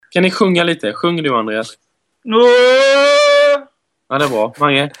Kan ni sjunga lite? Sjung du, Andreas. Ja, det är bra.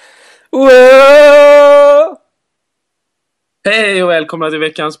 Mange. Hej och välkomna till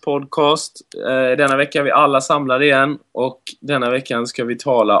veckans podcast. Denna vecka är vi alla samlade igen. Och denna veckan ska vi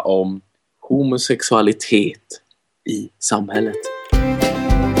tala om homosexualitet i samhället.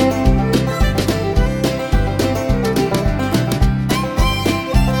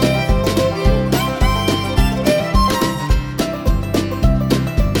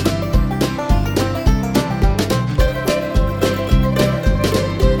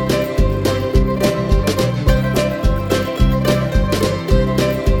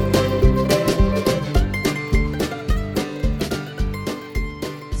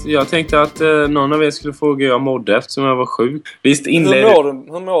 Jag tänkte att någon av er skulle fråga hur jag mådde eftersom jag var sjuk. Visst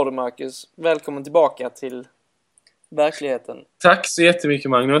Hur mår du, Marcus? Välkommen tillbaka till verkligheten. Tack så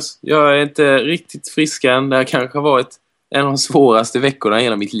jättemycket, Magnus. Jag är inte riktigt frisk än. Det har kanske varit en av de svåraste veckorna i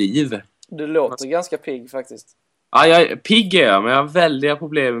hela mitt liv. Du låter ganska pigg faktiskt. Ja, jag är pigg men jag har väldiga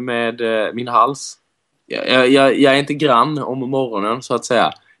problem med min hals. Jag är inte grann om morgonen så att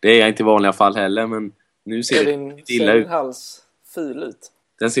säga. Det är jag inte i vanliga fall heller, men nu ser det illa ut. Din hals ful ut?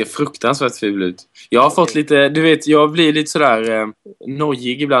 Den ser fruktansvärt ful ut. Jag har fått lite, du vet, jag blir lite sådär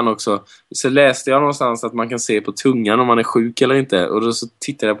nojig ibland också. Så läste jag någonstans att man kan se på tungan om man är sjuk eller inte. Och då så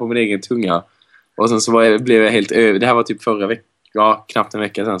tittade jag på min egen tunga. Och sen så blev jag helt det här var typ förra veckan, ja, knappt en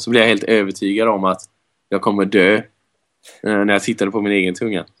vecka sedan. Så blev jag helt övertygad om att jag kommer dö när jag tittade på min egen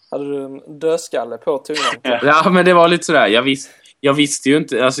tunga. Hade du en dödskalle på tungan? Ja, men det var lite sådär, jag visste ju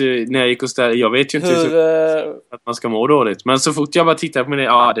inte, alltså när jag gick och ställde, jag vet ju inte att man ska må dåligt. Men så fort jag bara tittade på min,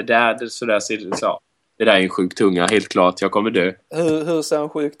 det där ser det så. Det där är en sjuk tunga, helt klart, jag kommer dö. Hur ser en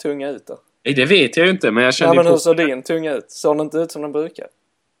sjuk tunga ut då? Det vet jag ju inte, men jag kände men hur ser din tunga ut? Såg den inte ut som den brukar?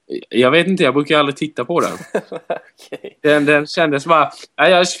 Jag vet inte, jag brukar aldrig titta på den. Okay. Den kändes bara,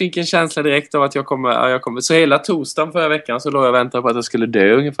 jag fick en känsla direkt av att jag kommer. Så hela torsdagen förra veckan så låg jag och väntade på att jag skulle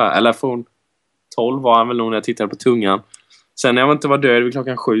dö ungefär. Eller från 12 var han väl nog när jag tittade på tungan. Sen när jag inte var död vid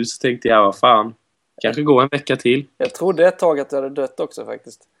klockan 7 så tänkte jag, vad fan, kanske gå en vecka till. Jag trodde ett tag att du hade dött också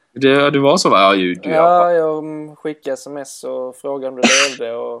faktiskt. Du var så, va? Ja, jag skickade sms och frågade om du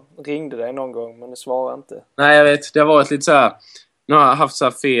levde och ringde dig någon gång, men du svarade inte. Nej, jag vet, det har varit lite så här. Nu har jag haft så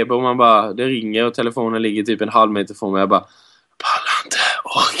här feber och man bara, det ringer och telefonen ligger typ en halv meter från mig. Jag bara, pallar inte,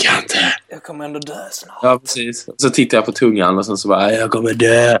 orkar inte. Jag kommer ändå dö snart. Ja, precis. Så tittar jag på tungan och sen så bara, jag kommer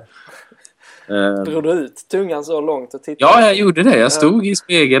dö. Drog du ut tungan så långt och tittade? Ja, jag gjorde det. Jag stod i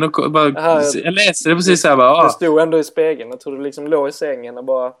spegeln och bara, jag läste det precis så här bara. Du stod ändå i spegeln. Jag tror du liksom låg i sängen och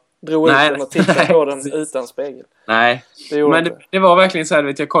bara drog ut den och tittade på den utan spegel. Nej, men det var verkligen så här,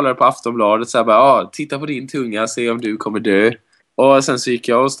 vet jag kollade på Aftonbladet så här bara, titta på din tunga, se om du kommer dö. Och sen så gick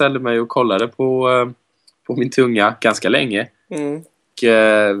jag och ställde mig och kollade på min tunga ganska länge. Och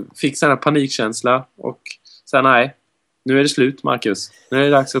fick sån här panikkänsla och sen nej. Nu är det slut, Marcus. Nu är det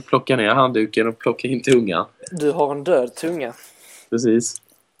dags att plocka ner handduken och plocka in tungan. Du har en död tunga. Precis.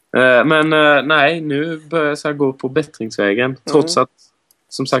 Men nej, nu börjar jag så här gå på bättringsvägen. Trots att,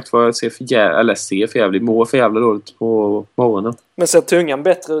 som sagt, var jag ser för jävligt, mår för jävla dåligt på morgonen. Men ser tungan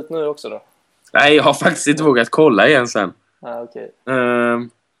bättre ut nu också då? Nej, jag har faktiskt inte vågat kolla igen sen. Okay.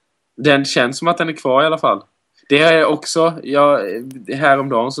 Den känns som att den är kvar i alla fall. Det är också,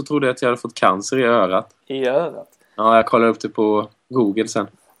 häromdagen så trodde jag att jag hade fått cancer i örat. I örat? Ja, jag kollade upp det på Google sen.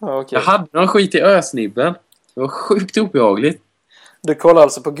 Okay. Jag hade någon skit i ösnibben. Det var sjukt obehagligt. Du kollade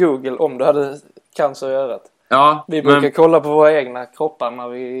alltså på Google om du hade cancer i örat? Ja. Vi brukar kolla på våra egna kroppar när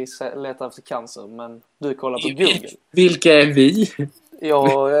vi letar efter cancer. Men du kollar på Google. Vilka är vi?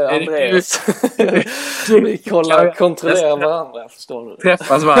 Jag och Andreas. Vi kontrollerar varandra, förstår du.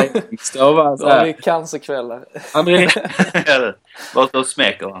 Träffas varje onsdag och bara så här. Ja, det är cancerkvällar. Andreas. Bara så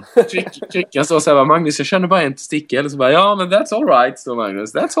smäker han. Trycker så här, Magnus, jag känner bara en stick. Eller så bara, ja men that's all right, så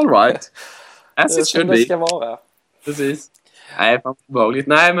Magnus. That's all right. As it should be. Det ska vara. Precis. Nej, fan obehagligt.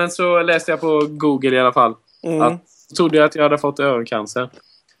 Nej, men så läste jag på Google i alla fall. Trodde jag att jag hade fått öroncancer.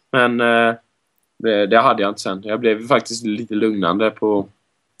 Men det hade jag inte sen. Jag blev faktiskt lite lugnande på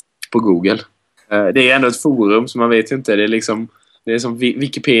Google. Det är ändå ett forum så man vet inte. Det är som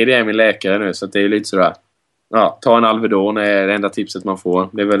Wikipedia är min läkare nu. Så att det är lite sådär. Ja, ta en Alvedon är det enda tipset man får.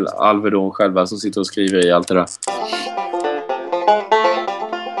 Det är väl Alvedon själva som sitter och skriver i allt det där.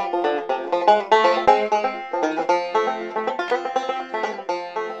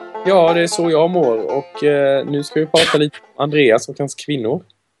 Ja, det är så jag mår. Och nu ska vi prata lite om Andreas och hans kvinnor.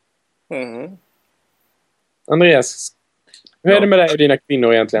 Andreas, hur är det med dig och dina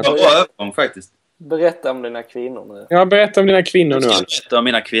kvinnor egentligen? Jag var övergång faktiskt. Berätta om dina kvinnor nu. Ja, berätta om dina kvinnor nu. Berätta om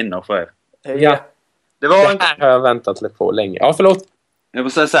mina kvinnor för er. Ja. Det var det här har jag väntat på länge. Ja, förlåt. Jag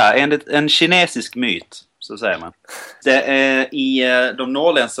vill säga så här, enligt en kinesisk myt, så säger man. Det är i de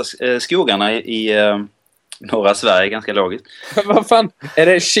norrländska skogarna i norra Sverige, ganska logiskt. Vad fan? Är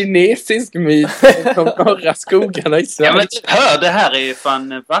det kinesisk myt om norra skogarna i Sverige? Ja, men hör, det här är ju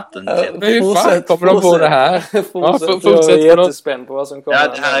fan vattentätt. Men hur fan kommer de på det här? Fortsätt. Jag är jättespänd på vad som kommer. Ja,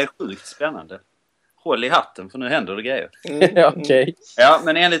 det här är sjukt spännande. Håll i hatten, för nu händer det grejer. Ja, okej. Ja,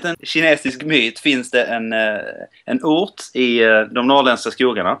 men enligt en kinesisk myt finns det en ort i de norrländska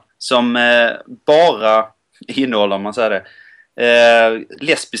skogarna som bara innehåller, om man säger det,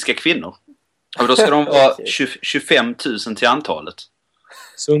 lesbiska kvinnor. Och då ska de vara 25 000 till antalet.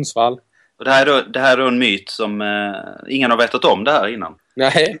 Sundsvall. Och det här är då en myt som ingen har vetat om det här innan.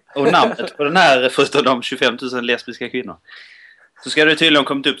 Nej. Och namnet på den här, förutom de 25 000 lesbiska kvinnor, så ska det tydligen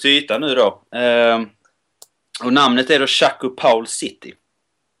kommit upp till ytan nu då. Och namnet är då Chaco Paul City.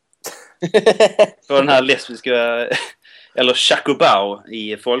 För den här lesbiska, eller Chacobao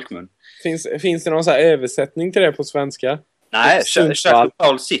i folkmun. Finns det någon så här översättning till det på svenska? Nej, Chaco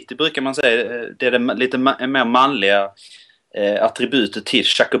Paul City brukar man säga. Det är det lite mer manliga attributet till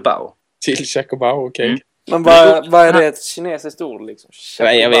Chacobao. Till Chacobao, okej. Mm. Men vad är det, ett kinesiskt ord liksom?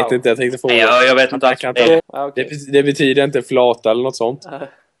 Nej, jag vet inte. Jag tänkte få... Jag vet inte alls. Det betyder inte flata eller något sånt.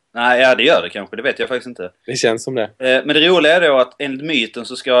 Nej, ja, det gör det kanske. Det vet jag faktiskt inte. Det känns som det. Men det roliga är då att enligt myten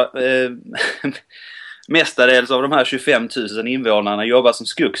så ska mestadels av de här 25 000 invånarna jobba som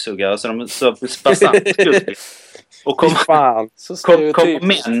skuggsuggare, så de så basant skugg. Och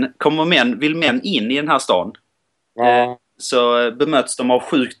vill män in i den här stan, så bemöts de av en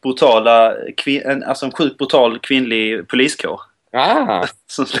sjukt brutal kvinnlig poliskår.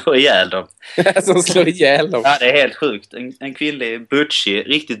 Som slår ihjäl dem. Som slår ihjäl dem. Ja, det är helt sjukt. En kvinnlig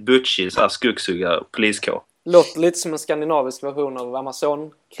riktigt butchig så här skuggsuggare poliskår. Låter lite som en skandinavisk version av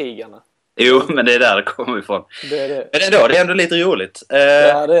Amazonkrigarna. Jo, men det är där det kommer ifrån. Det är det. Men det är ändå lite roligt.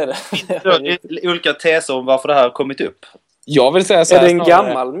 Ja, det är det. Det är olika teser om varför det här har kommit upp. Jag vill säga så här. Är det en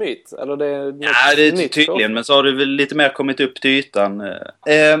gammal myt? Eller det är ja, det är tydligen. Men så har det väl lite mer kommit upp till ytan.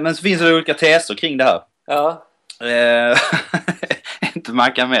 Men så finns det olika teser kring det här. Ja. Inte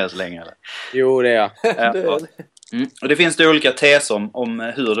Mackan med så länge, eller? Jo, det är jag. Och det finns det olika teser om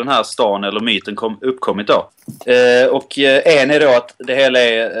hur den här stan eller myten uppkommit då. Och en är då att det hela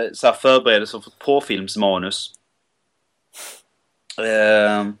är så här förberedelse för ett porrfilmsmanus.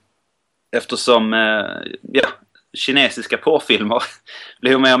 Eftersom kinesiska porrfilmer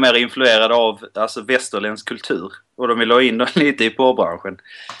blir mer och mer influerade av västerländsk kultur. Och de vill ha in dem lite i porrbranschen.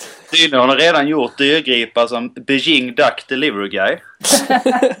 Tydligen har de redan gjort dyrgripar som Beijing Duck Delivery Guy.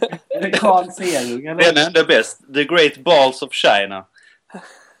 Är det Carl Serung? Den är ändå bäst. The Great Balls of China.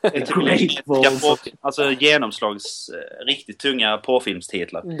 Alltså genomslags riktigt tunga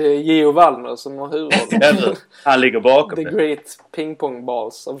porrfilmstitlar. Det är Geo Wallner som har huvudrollen. Han ligger bakom The det. Great Ping Pong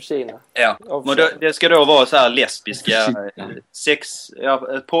Balls of China. Ja, men det ska då vara så här lesbiska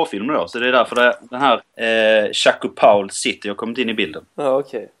porrfilmer då. Så det är därför den här Chaco Paul City har kommit in i bilden. Ja,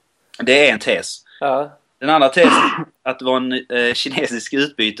 okej. Det är en tes. Ja. Den andra tesen att det var en kinesisk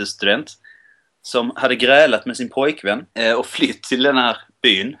utbytesstudent som hade grälat med sin pojkvän och flytt till den här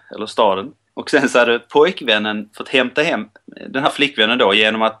byn, eller staden. Och sen så hade pojkvännen fått hämta hem den här flickvännen då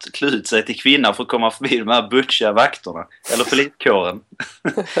genom att klä ut sig till kvinna för att komma förbi de här butchiga vakterna. Eller poliskåren.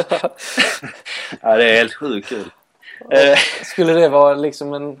 Ja, det är helt sjukt kul. Skulle det vara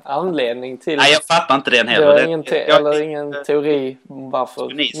liksom en anledning till... Nej, jag fattar inte den heller. Det är ingen teori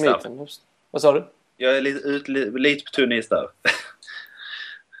varför myten... Vad sa du? Jag är lite på tunn is där.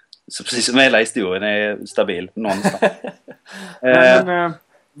 Så precis som hela historien är stabil någonstans. Men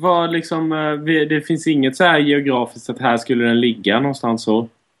vad liksom, det finns inget så här geografiskt att här skulle den ligga någonstans så.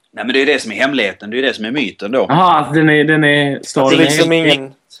 Nej, men det är det som är hemligheten. Det är det som är myten då. Jaha, den är staden. Liksom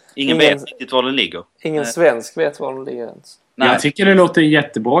ingen vet riktigt var den ligger. Ingen svensk vet var den ligger ens. Nej. Jag tycker det låter en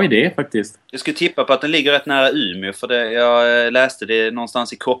jättebra idé faktiskt. Jag skulle tippa på att den ligger rätt nära Umeå, för jag läste det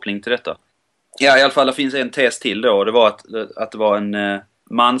någonstans i koppling till detta. Ja, i alla fall det finns en tes till då. Det var att det var en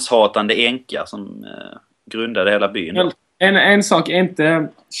manshatande änka som grundade hela byn. Då. En sak är inte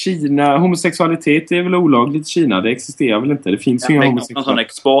Kina, homosexualitet är väl olagligt i Kina, det existerar väl inte, det finns ju inga homosexuella. Någon sån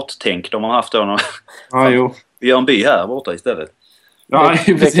exporttänk de har haft då. Jo. Vi gör en by här borta istället. Ja,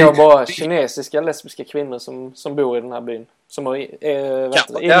 det kan vara kinesiska lesbiska kvinnor som bor i den här byn. Som har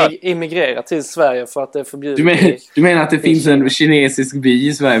immigrerat till Sverige för att det är förbjudet. Du menar att det finns en kinesisk by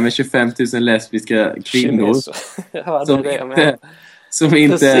i Sverige med 25 000 lesbiska kvinnor? Ja, det är det jag menar. Som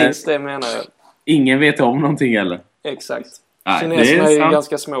inte... Precis det menar jag. Ingen vet om någonting eller? Exakt. Nej, kineserna är ju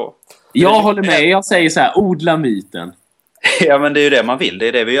ganska små. Jag håller med. Jag säger så här, odla myten. Ja, men det är ju det man vill. Det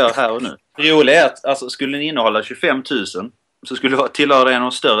är det vi gör här och nu. Det roliga är att skulle den innehålla 25 000 så skulle det tillhöra en av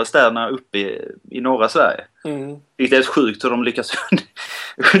de större städerna uppe i norra Sverige. Det är sjukt hur de lyckas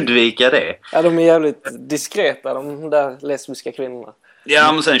undvika det. Ja, de är jävligt diskreta, de där lesbiska kvinnorna.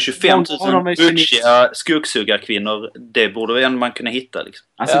 Ja, men sen 25 000 butchiga skogshuggarkvinnor, det borde man kunna hitta liksom.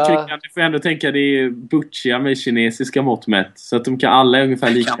 Alltså du får ändå tänka det är butchiga med kinesiska mått mätt. Så att de kan alla är ungefär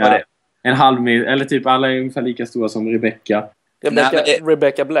lika en halv meter, eller typ alla är ungefär lika stora som Rebecca.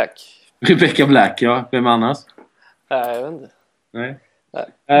 Rebecca Black. Rebecca Black, ja. Vem annars? Nej, jag vet inte. Nej.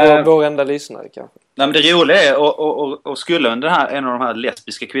 Vår enda lyssnare kanske. Nej, men det roliga är och skulle en av de här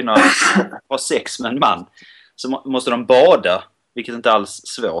lesbiska kvinnorna ha sex med en man, så måste de bada, vilket inte alls är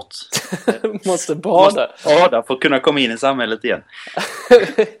svårt. Måste bada för att kunna komma in i samhället igen.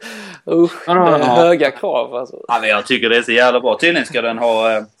 Det är höga krav alltså. Ja, men jag tycker det är så jävla bra. Tydligen ska den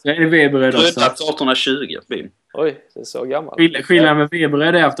ha grundlagts 1820. Oj, det är så gammalt. Skillnaden med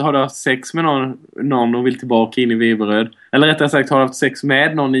Veberöd är att har du haft sex med någon och vill tillbaka in i Veberöd. Eller rättare sagt, har du haft sex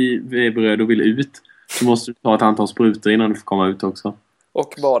med någon i Veberöd och vill ut, så måste du ta ett antal sprutor innan du får komma ut också.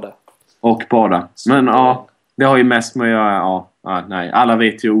 Och bada. Men ja, det har ju mest med att göra. Nej, alla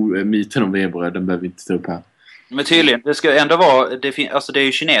vet ju myten om Veberöd, den behöver vi inte ta upp här. Men tydligen, det ska ändå vara, det är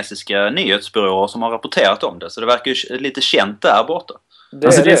ju kinesiska nyhetsbyråer som har rapporterat om det, så det verkar ju lite känt där borta. Det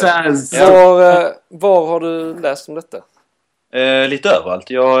är så här, var har du läst om detta? Lite överallt.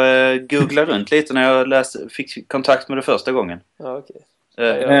 Jag googlade runt lite när jag fick kontakt med det första gången. Ja, okej.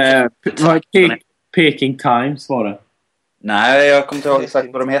 Peking Times var det. Nej, jag kommer inte ihåg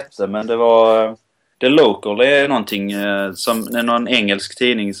exakt vad de hette, men det var The Local. Det är någonting som någon engelsk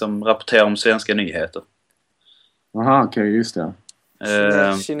tidning som rapporterar om svenska nyheter. Aha, okej, just det.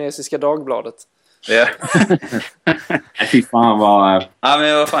 Kinesiska Dagbladet. Ja. Fy fan vad... Ja,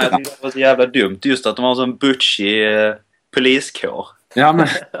 men vad fan, jag tyckte det var så jävla dumt just att de har en sån butchig poliskår. Ja, men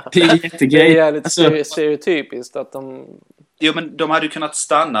det är jättegrej. Det är jävligt stereotypiskt att de... Jo, men de hade ju kunnat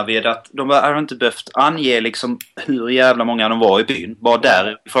stanna vid att de hade inte behövt ange liksom hur jävla många de var i byn. Bara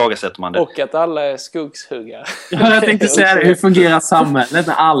där ifrågasätter man det. Och att alla är skogshuggare. Ja, jag tänkte säga det. Hur fungerar samhället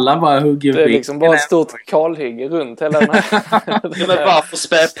när alla bara hugger? Det är liksom bara ett stort kalhygge runt hela den här. Ja, men varför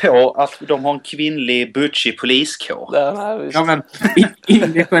spä på att de har en kvinnlig butchig poliskår? Ja, men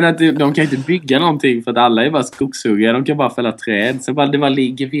de kan inte bygga någonting för att alla är bara skogshuggare. De kan bara fälla träd. Så det bara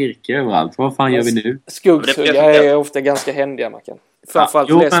ligger virke överallt. Vad fan gör vi nu? Skogshuggare är ofta ganska händiga, man kan. Framförallt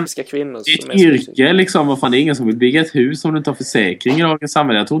lesbiska kvinnor. Det är ett yrke liksom. Vad fan, det är ingen som vill bygga ett hus om du inte har försäkring i dagens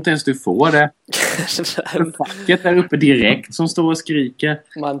samhälle. Jag tror inte ens du får det. Facket där uppe direkt som står och skriker.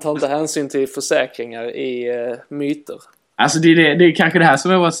 Man tar inte hänsyn till försäkringar i myter. Alltså det är kanske det här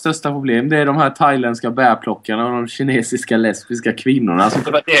som är vårt största problem. Det är de här thailändska bärplockarna och de kinesiska lesbiska kvinnorna. Alltså,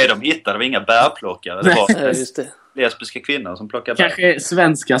 det var det de hittade, det var inga bärplockare. Det var just det. Lesbiska kvinnor som plockar bär. Kanske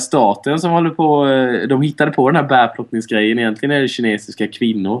svenska staten som håller på... De hittade på den här bärplockningsgrejen. Egentligen är det kinesiska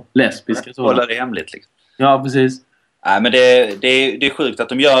kvinnor. Lesbiska. Hålla det hemligt liksom. Ja, precis. Nej, men det är sjukt att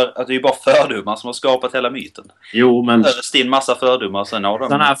de gör... Att det är bara fördomar som har skapat hela myten. Jo, men... Överst in massa fördomar sen har de...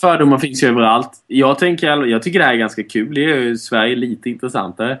 Sådana här fördomar finns ju överallt. Jag tycker det här är ganska kul. Det är ju Sverige lite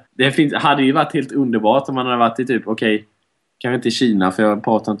intressantare. Det hade ju varit helt underbart om man hade varit i typ... Okej, kanske inte i Kina, för jag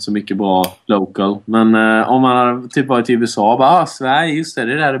pratar inte så mycket bra local. Men om man hade typ varit i USA, bara Sverige, just det är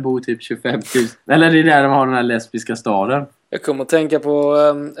där det bor typ 25 000. Eller det är där de har den här lesbiska staden. Jag kommer att tänka på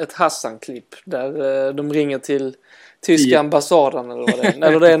ett Hassan-klipp där de ringer till tyska ambassaden eller vad det är.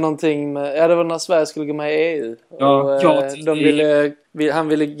 Eller det är någonting med, det var när Sverige skulle gå med i EU. Och han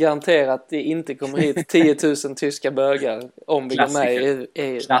ville garantera att det inte kommer hit 10 000 tyska bögar om vi går med i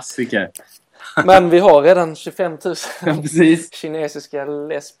EU. Klassiker. Men vi har redan 25 000 kinesiska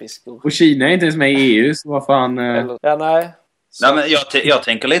lesbiskor. Och Kina är inte ens med i EU, så vad fan... nej. Nej, men jag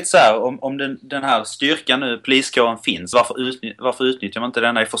tänker lite så här, om den här styrkan nu, poliskåren finns, varför utnyttjar man inte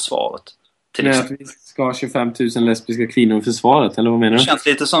denna i försvaret? Nej, att vi ska ha 25 000 lesbiska kvinnor i försvaret, eller vad menar du? Det känns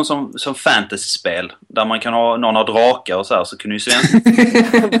lite som fantasy-spel, där man kan ha någon av drakar och så här, så kunde ju svenska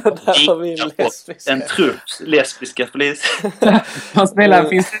en trupp lesbiska polis. Man spelar,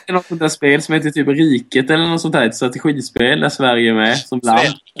 finns det inte något sånt där spel som heter typ Riket eller något sånt där, ett strategispel där Sverige är med som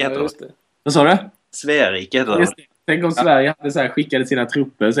land? Vad sa du? Sverige heter det. Tänk om Sverige hade så här, skickade sina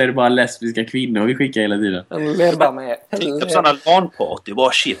trupper, så är det bara lesbiska kvinnor vi skickar hela tiden. Leva med. Tänk på sådana LAN-party.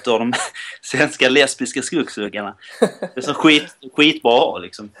 Bara shit, då de svenska lesbiska skogshuggarna. Det är så skitbra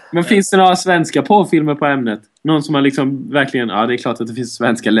liksom. Men finns det några svenska porrfilmer på ämnet? Någon som har liksom verkligen... Ja, det är klart att det finns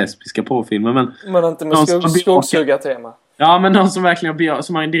svenska lesbiska porrfilmer, men... Men inte med skogshuggartema. Ja, men någon som verkligen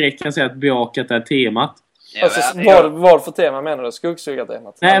som man direkt kan säga att bejakat det här temat. Alltså, vad för tema menar du?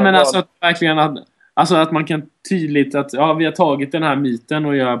 Skogshuggartemat? Nej, men alltså att verkligen... Alltså att man kan tydligt att vi har tagit den här myten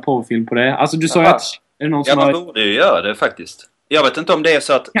och gör porrfilm på det. Alltså du sa ju att Är det någon Ja, som man har... borde ju göra det faktiskt. Jag vet inte om det är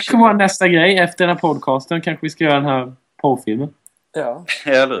så att... Kanske vara nästa grej efter den här podcasten. Kanske vi ska göra den här porrfilmen. Ja.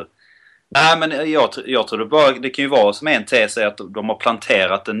 Eller? Nej, men jag tror det kan ju vara som en tes är att de har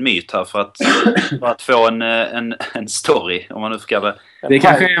planterat en myt här för att få en story, om man nu får kalla det. Det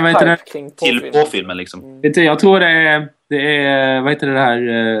kanske är, vad heter det? Till porrfilmen liksom. Vet du, jag tror det är vad heter det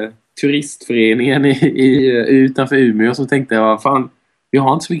här turistföreningen utanför Umeå som tänkte, vad fan, vi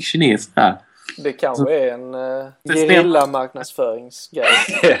har inte så mycket kineser här. Det kanske är en guerilla-marknadsföringsgrej.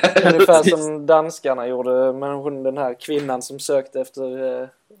 Ungefär som danskarna gjorde med den här kvinnan som sökte efter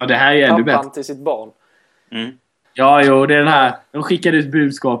det här är ännu bättre till sitt barn. Mm. Ja, jo, det är den här. De skickade ut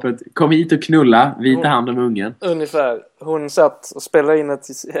budskapet. Kom hit och knulla. Vi tar hand om ungen. Ungefär. Hon satt och spelade in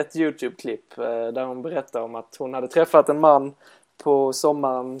ett YouTube-klipp där hon berättade om att hon hade träffat en man på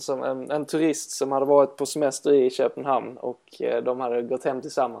sommaren, som en turist som hade varit på semester i Köpenhamn, och de hade gått hem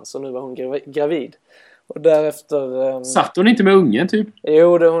tillsammans, och nu var hon gravid. Och därefter... Satt hon inte med ungen typ?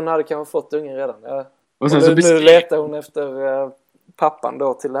 Jo, hon hade kanske fått ungen redan. Ja. Och sen nu letar hon efter pappan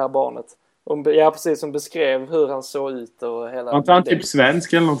då till det här barnet. Ja, precis, som beskrev hur han såg ut och hela... Var han typ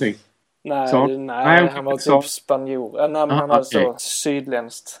svensk eller någonting? Nej, han var typ spanjor. Nej, men han var så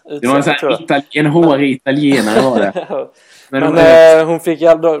sydländskt utseende. Det var en hårig italienare var det. Men hon fick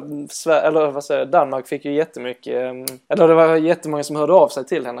Danmark fick ju jättemycket, eller det var jättemånga som hörde av sig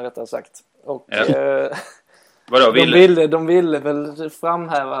till henne, rättare sagt. Och vadå, de ville väl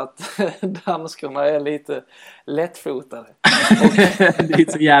framhäva att danskarna är lite lättfotade. Det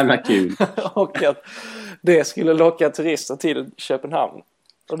är så jävla kul. Och att det skulle locka turister till Köpenhamn.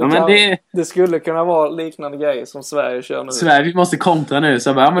 Och det skulle kunna vara liknande grejer som Sverige kör nu. Sverige måste kontra nu.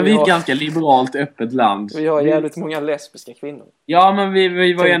 Så men vi är ett ganska liberalt, öppet land. Vi har jävligt många lesbiska kvinnor. Ja, men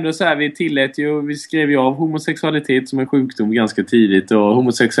vi var ju ändå så här. Vi tillät ju, vi skrev ju av homosexualitet som en sjukdom ganska tidigt. Och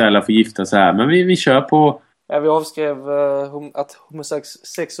homosexuella får gifta sig här. Men vi kör på... Ja, vi avskrev att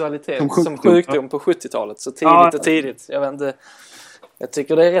homosexualitet som sjukdom på 70-talet. Så tidigt. Jag vet inte. Jag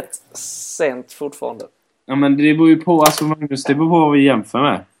tycker det är rätt sent fortfarande. Ja, men det beror ju på, alltså Magnus, det beror på vad vi jämför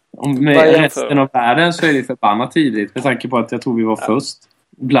med. Om med resten av världen så är det förbannat tidigt. Med tanke på att jag tror vi var först.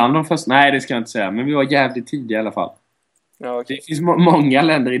 Bland de först, nej det ska jag inte säga. Men vi var jävligt tidiga i alla fall. Ja, okay. Det finns många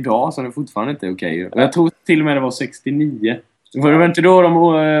länder idag som det fortfarande inte är okej. Och jag tror till och med det var 69. Det var inte då de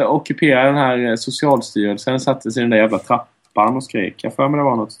ockuperade den här Socialstyrelsen. Satte sig i den där jävla trappan och skrek. Jag för mig det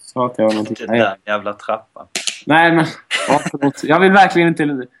var något. Så att jag var någonting. Den där jävla trappan. Nej, men jag vill verkligen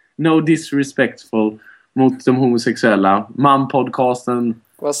inte... No disrespectful mot de homosexuella. Man-podcasten.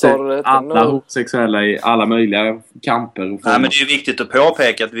 Vad sa du? Alla homosexuella i alla möjliga kamper. Nej, men det är ju viktigt att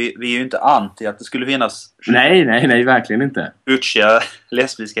påpeka att vi är ju inte anti att det skulle finnas... Nej, verkligen inte. Butchiga,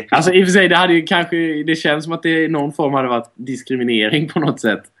 lesbiska. Alltså i och för sig, det hade ju kanske... Det känns som att det i någon form hade varit diskriminering på något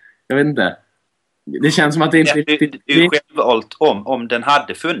sätt. Jag vet inte. Det känns som att det inte... Det är ju självvalt om den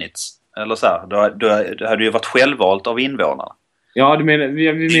hade funnits. Eller så här, då hade det ju varit självvalt av invånarna. Ja, vi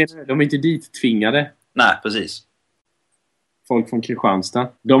menar, de är inte dit tvingade. Nej, precis. Folk från Kristianstad.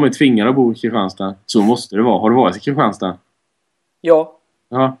 De är tvingade att bo i Kristianstad. Så måste det vara. Har du varit i Kristianstad? Ja.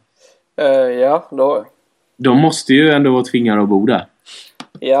 Ja. Ja, då. De måste ju ändå vara tvingade att bo där.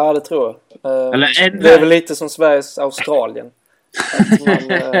 Ja, det tror jag. Det är väl lite som Sveriges Australien.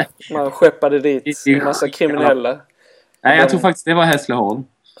 Att man skeppade dit en massa kriminella. Nej, jag tror faktiskt det var Hässleholm.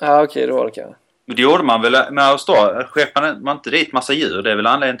 Ja, okej, det var det kanske. Men det gjorde man väl med Australien? Skeppade man inte dit massa djur? Det är väl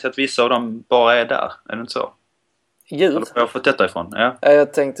anledningen till att vissa av dem bara är där. Är det inte så? Djur? Eller har jag fått detta ifrån? Ja.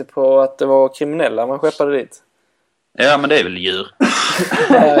 Jag tänkte på att det var kriminella man skeppade dit. Ja, men det är väl djur.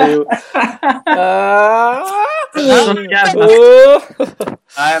 Ja, jo.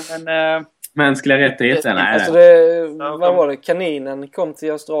 Nej, men... Mänskliga rättigheter, nej. Alltså vad var det? Kaninen kom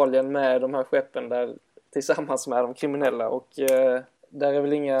till Australien med de här skeppen där tillsammans med de kriminella, och där är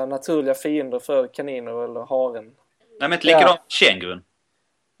väl inga naturliga fiender för kaniner eller haren. Nej, men inte likadant kängurun.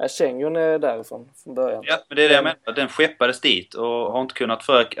 Ja, kängurun är därifrån från början. Ja, men det är det jag menar. Den skeppades dit och har inte kunnat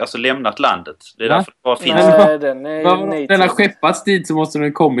lämnat landet. Det är därför det bara finns... Nej, den har skeppats dit så måste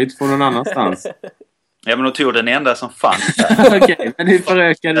den kommit från någon annanstans. Ja, men de tog den enda som fanns där. Okej, men hur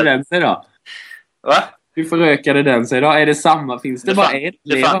förökade den sig då? Va? Hur förökade den sig då? Är det samma? Finns det bara ett?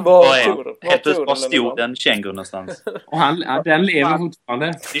 Det fanns bara en. Helt plötsligt bara stod en känguru någonstans. Och den lever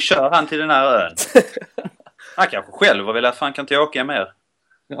fortfarande. Vi kör han till den här ön. Han kanske själv har velat, fan kan inte jag åka mer?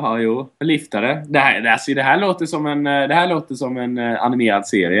 Ja, jo. Liftare. Det här låter som en animerad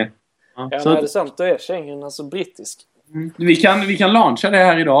serie. Ja, men är det sant? Då är kängurun alltså brittisk. Vi kan launcha det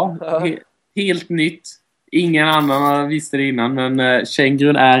här idag. Helt nytt. Ingen annan visste det innan, men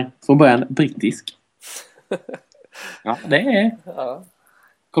kängurun är från början brittisk. Ja, det är. Ja.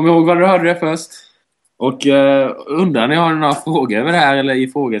 Kom ihåg vad du hörde det först. Och undrar ni har några frågor över det här eller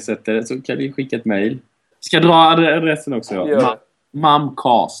ifrågasätter det, så kan ni skicka ett mejl. Ska dra adressen också. Ja.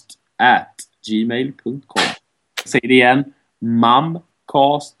 Mamcast@gmail.com. Säg det igen.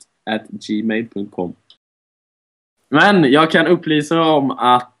 Mamcast@gmail.com. Men jag kan upplysa om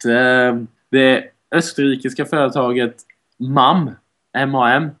att det österrikiska företaget MAM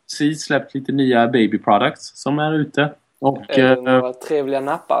precis släppt lite nya baby products som är ute. Och några trevliga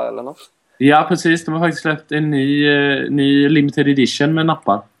nappar eller något? ja, precis. De har faktiskt släppt en ny limited edition med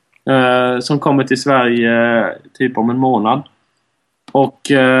nappar. Som kommer till Sverige typ om en månad. Och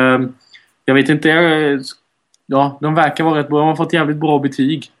jag vet inte... Ja, de verkar vara rätt bra. De har fått jävligt bra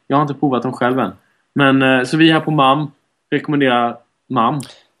betyg. Jag har inte provat dem själv än. Men så vi här på MAM rekommenderar MAM.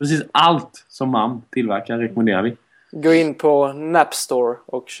 Precis allt som MAM tillverkar rekommenderar vi. Gå in på Napstore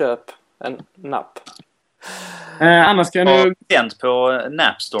och köp en napp. Annars kan du... Tänt på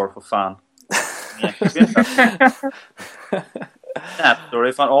Napstore för fan. Napstore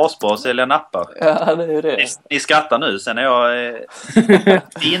är fan asbra att sälja nappar. Ja, det är ju det. Ni skrattar nu. Sen när jag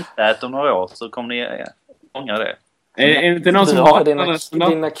intät om några år så kommer ni ångra det. Är det inte någon som Du har har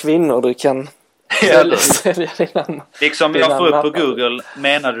dina kvinnor du kan sälja dina... Liksom jag får upp på Google,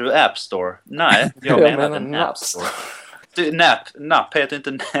 menar du App Store? Nej, jag menar Napstore. Napp heter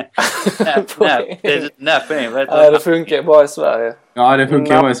inte Napp. Nej, det funkar bara i Sverige. Ja, det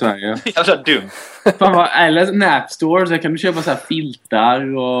funkar bara i Sverige. Jävla dum. Eller Napstore, så kan du köpa så här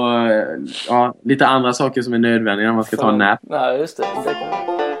filtar och lite andra saker som är nödvändiga när man ska ta en nap. Nej, just det. Det kan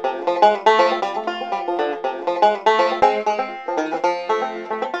man.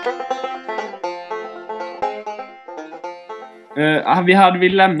 Vi hade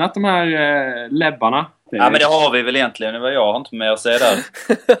lämnat de här läbbarna. Ja, men det har vi väl egentligen. Jag har inte mer att säga där.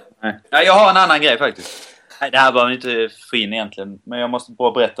 Nej, jag har en annan grej faktiskt. Nej, det här var inte fin egentligen. Men jag måste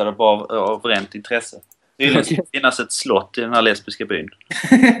bara berätta det bara av rent intresse. Det ska finnas ett slott i den här lesbiska byn.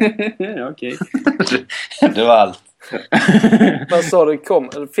 Okej. Det var allt. Vad sa du?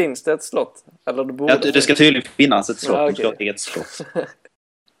 Finns det ett slott? Eller det ska tydligen finnas ett slott. Ja, okay. Det ska ett slott.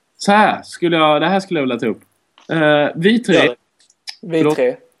 Så här det här skulle jag vilja ta upp. Vi tre. Vi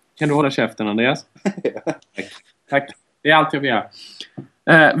tre. Kan du hålla käften, Andreas? Tack. Det är allt jag vill göra.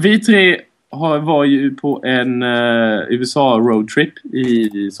 Vi tre var ju på en USA roadtrip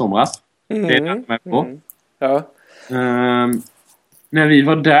i somras. Det är jag med på. Ja. När vi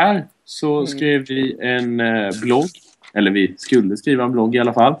var där så skrev vi en blogg. Eller vi skulle skriva en blogg i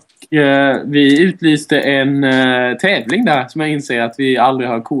alla fall. Vi utlyste en tävling där som jag inser att vi aldrig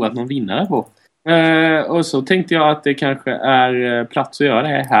har korat någon vinnare på. Och så tänkte jag att det kanske är plats att göra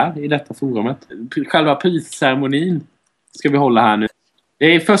det här i detta forumet. Själva prisceremonin ska vi hålla här nu.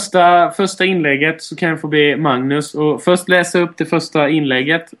 Det är första inlägget, så kan jag få be Magnus och först läsa upp det första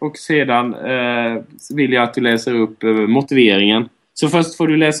inlägget och sedan vill jag att du läser upp motiveringen. Så först får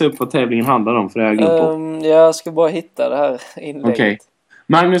du läsa upp vad tävlingen handlar om, för det har jag glömt på. Jag ska bara hitta det här inlägget. Okej.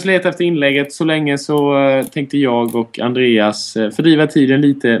 Magnus letar efter inlägget. Så länge så tänkte jag och Andreas fördriva tiden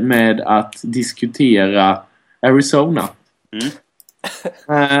lite med att diskutera Arizona.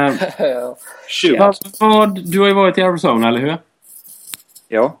 Du har ju varit i Arizona, eller hur?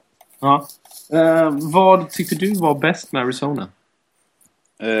 Ja. Vad tyckte du var bäst med Arizona?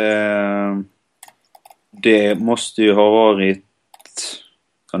 Det måste ju ha varit...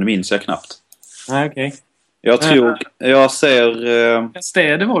 Det minns jag knappt. Nej, okej. Jag tror... Jag ser...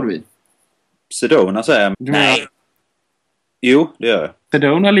 städer var du i? Sedona säger jag. Nej. Jo, det gör jag.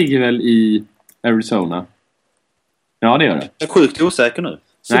 Sedona ligger väl i Arizona? Ja, det gör det. Jag är sjukt osäker nu.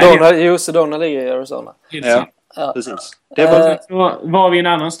 Sedona ligger i Arizona. Ja, precis. Det var vi i en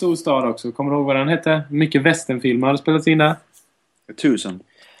annan stor stad också. Kommer du ihåg vad den hette? Mycket westernfilmer hade spelats in där. Tusen.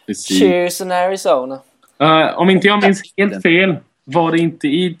 Cheers in Arizona. Om inte jag minns helt fel, var det inte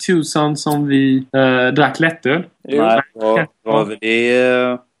i Tucson som vi drack lättöl? Nej, var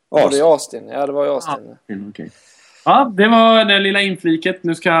det i Austin? Ja, det var i Austin. Okay. Ja, det var det lilla infliket.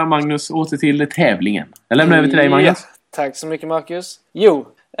 Nu ska Magnus åter till tävlingen. Jag lämnar över till dig, Magnus. Ja, tack så mycket, Marcus.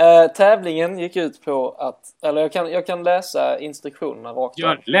 Tävlingen gick ut på att... Eller jag kan läsa instruktionerna rakt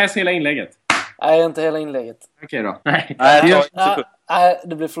av. Läs hela inlägget. Nej, inte hela inlägget. Okej då. Nej,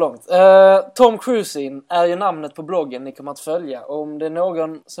 det blir för långt. Tom Cruising är ju namnet på bloggen ni kommer att följa. Och om det är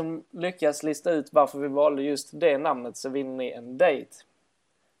någon som lyckas lista ut varför vi valde just det namnet, så vinner ni en dejt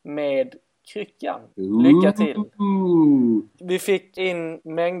med kryckan. Lycka till. Vi fick in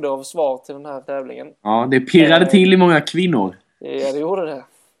mängder av svar till den här tävlingen. Ja, det pirrade till i många kvinnor. Ja, det gjorde det.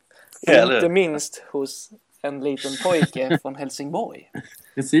 Inte minst hos en liten pojke från Helsingborg.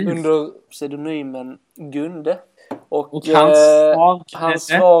 Precis. Under pseudonymen Gunde. Och hans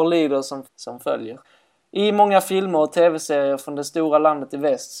svar lyder som följer. I många filmer och tv-serier från det stora landet i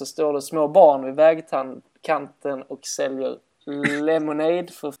väst så står det små barn vid vägkanten och säljer lemonade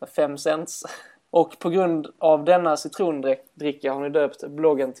för 5 cents. Och på grund av denna citrondricka har ni döpt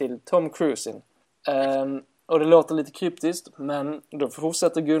bloggen till Tom Cruisin. Och det låter lite kryptiskt, men då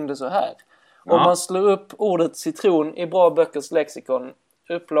fortsätter Gunde så här. Ja. Om man slår upp ordet citron i Bra Böckers lexikon,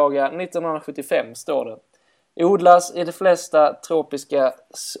 upplaga 1975 står det. Odlas i de flesta tropiska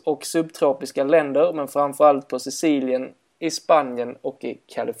och subtropiska länder, men framförallt på Sicilien, i Spanien och i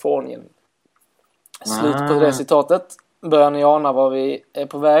Kalifornien. Slut på det citatet. Börjar ni ana var vi är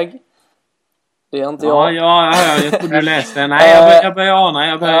på väg? Det är inte jag. Ja, jag trodde du läste. Nej, jag börjar ana.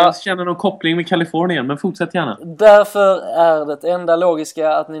 Jag känner någon koppling med Kalifornien, men fortsätt gärna. Därför är det enda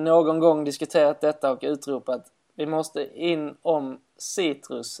logiska att ni någon gång diskuterat detta och utropat: vi måste in om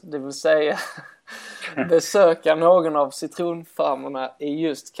citrus, det vill säga besöka någon av citronfarmerna i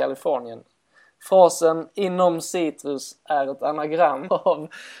just Kalifornien. Frasen inom citrus är ett anagram av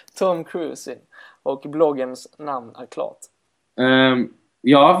Tom Cruisin och bloggens namn är klart.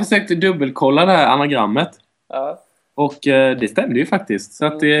 Jag har försökt dubbelkolla det här anagrammet. Ja. Och det stämde ju faktiskt. Så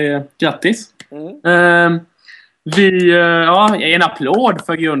att det är grattis. En applåd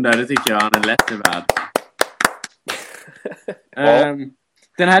för Gunde, det tycker jag han är lätt värd.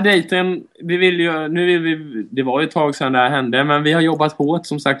 Den här dejten, det var ju ett tag sedan det här hände, men vi har jobbat hårt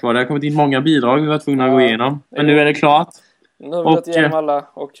som sagt var. Det har kommit in många bidrag vi var tvungna att gå igenom. Men nu är det klart. Nu har vi gått igenom alla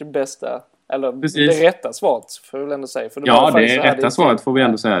och bästa, eller precis. Det rätta svaret får vi väl ändå säga. För det rätta svaret får vi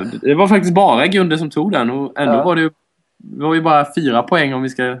ändå säga. Det var faktiskt bara Gunde som tog den, och ändå var ju bara 4 poäng om vi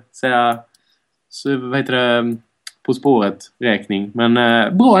ska säga På spåret-räkning. Men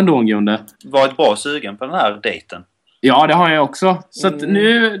bra ändå, Gunde. Varit bra sugen på den här dejten. Ja, det har jag också. Så att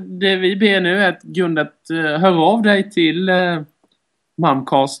nu, det vi ber nu är att Gunde hör av dig till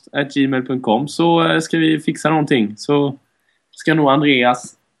mamcast@gmail.com, så ska vi fixa någonting. Så ska nog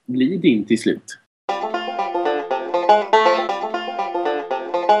Andreas bli din till slut.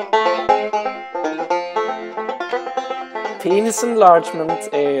 Penis enlargement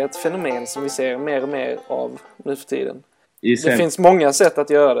är ett fenomen som vi ser mer och mer av nu för tiden. Det finns många sätt att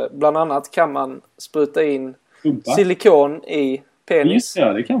göra det. Bland annat kan man spruta in silikon i penis.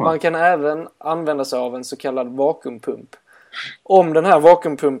 Ja, det kan man. Man kan även använda sig av en så kallad vakuumpump. Om den här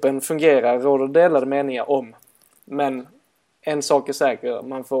vakuumpumpen fungerar råder delade meningar om. Men en sak är säker,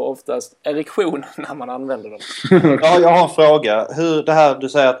 man får oftast erektion när man använder dem. Ja, jag har en fråga. Hur det här du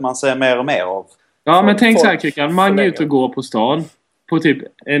säger att man ser mer och mer av? Ja, men tänk så här, Kryckan. Man är ute och går på stan på typ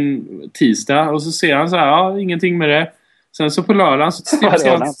en tisdag och så ser han så här, ingenting med det. Sen så på lördagen så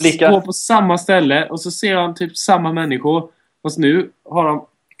ser han gå på samma ställe och så ser han typ samma människor. Fast nu har de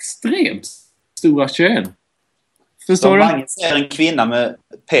extremt stora kön. Förstår du? Om man ser en kvinna med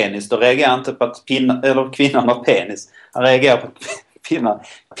penis, då reagerar han inte på att kvinnan har penis. Han reagerar på att kvinnan...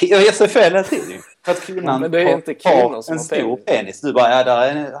 Jag ger sig fel hela tiden. För att kvinnan men det är inte kvinnor som en stor penis. Du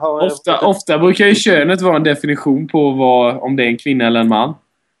bara, ofta brukar ju könet vara en definition på om det är en kvinna eller en man.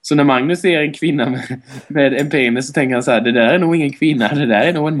 Så när Magnus ser en kvinna med en penis så tänker han så här: det där är nog ingen kvinna, det där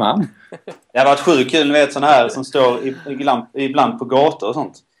är nog en man. Det har varit sjukt kul, vet, sådana här som står ibland på gator och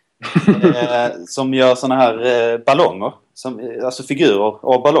sånt. Som gör såna här ballonger. Alltså figurer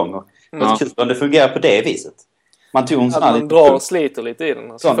av ballonger. Ja. Kul om det fungerar på det viset. Man tog en sån här... Man drar och sliter lite i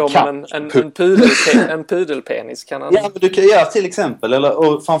den. Så får man en pudelpenis. Kan han... Ja, men du kan göra till exempel.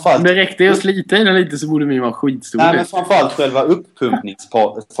 Och framförallt... Men räckte jag att slita i den lite så borde man vara skitstor. Nej, men framförallt själva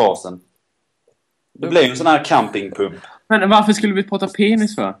uppumpningsfasen. Det blir ju en sån här campingpump. Men varför skulle vi prata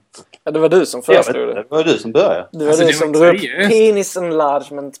penis för? Ja, det var du som föreslog det. Det var du som började. Det var du som drog upp penis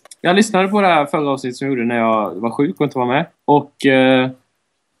enlargement. Jag lyssnade på det här förra avsnittet som jag gjorde när jag var sjuk och inte var med. Och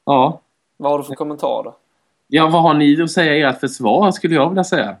ja. Vad har du för kommentar då? Ja, vad har ni att säga i ert försvar, skulle jag vilja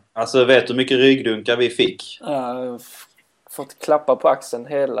säga. Alltså, vet du hur mycket ryggdunkar vi fick? Jag har fått klappa på axeln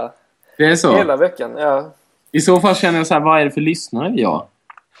hela veckan, ja. I så fall känner jag så här, vad är det för lyssnare vi har?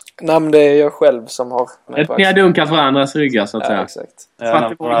 Nej, men det är jag själv som har... Ni har dunkat varandras ryggar, så att säga. Exakt. Ja,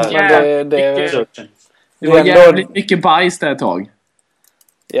 det var jävligt mycket bajs där ett tag.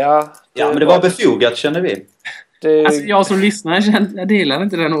 Ja, men det var befogat, känner vi. Alltså jag som lyssnare jag delar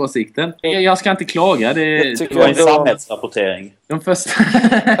inte den åsikten. Jag ska inte klaga. Det var en samhällsrapportering. De första...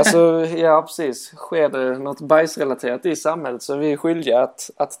 alltså, ja precis. Sker det något bajsrelaterat i samhället så är vi skyldiga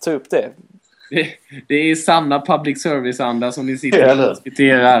att ta upp det. Det är sanna public service-anda som ni sitter och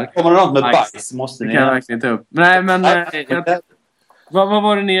diskuterar. Kommer det något med bajs måste ni... Det kan jag verkligen ta upp. Nej, men... vad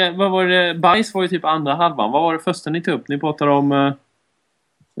var det? Bajs var ju typ andra halvan. Vad var det första ni tog upp? Ni pratade om...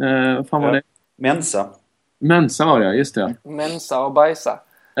 vad fan var det? Mensa. Mensa var det, just det. Mensa och bajsa.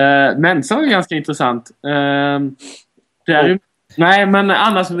 Mensa var ju ganska intressant. Nej, men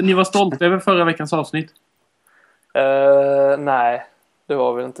annars, ni var stolta över förra veckans avsnitt? Nej, det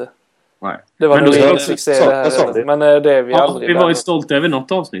var vi inte. Nej. Det var Men nog du- ingen succé det här. Men det är vi aldrig. Vi var ju stolta över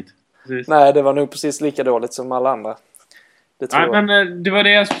något avsnitt. Precis. Nej, det var nog precis lika dåligt som alla andra. Det tror jag. Men det var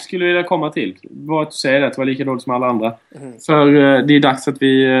det jag skulle vilja komma till. Vad du säger, det var lika dåligt som alla andra. Mm. För det är dags att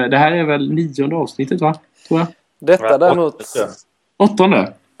vi... Det här är väl 9:e avsnittet, va? Tror jag. Detta däremot... 8:e?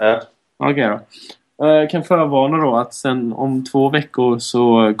 Ja. Okej då. Kan förvarna då att sen om 2 veckor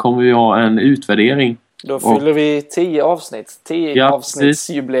så kommer vi ha en utvärdering. Då fyller vi 10 avsnitt. 10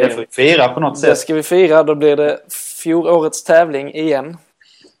 avsnittsjubileum. Det får vi fira på något Det sätt. ska vi fira. Då blir det fjolårets tävling igen.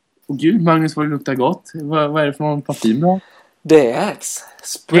 Åh gud, Magnus, vad det luktar gott. Vad är det för någon parfym då? Det är Axe.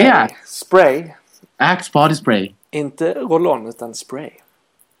 Spray. Yeah. Spray. Axe Body Spray. Inte roll-on utan spray.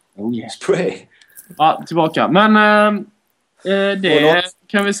 Oh yeah. Spray. Ja, tillbaka. Men det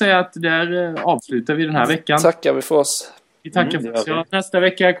kan vi säga att där avslutar vi den här veckan. Tackar vi för oss. Vi tackar det för gör oss. vi. Ja, nästa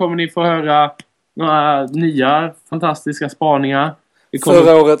vecka kommer ni få höra några nya fantastiska spaningar.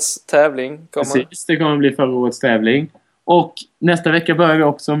 Förra årets tävling kommer. Precis, det kommer bli förra årets tävling. Och nästa vecka börjar vi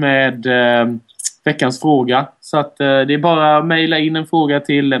också med veckans fråga. Så att det är bara att mejla in en fråga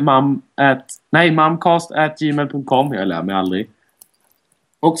till mamcast@gmail.com. Jag lär mig aldrig.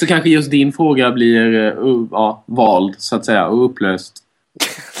 Och så kanske just din fråga blir vald så att säga och upplöst.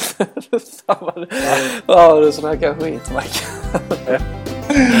 Ja, det är sån här kanske skit, Mike.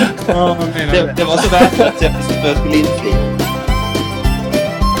 Ja, Det var så värt att jag skulle inflika.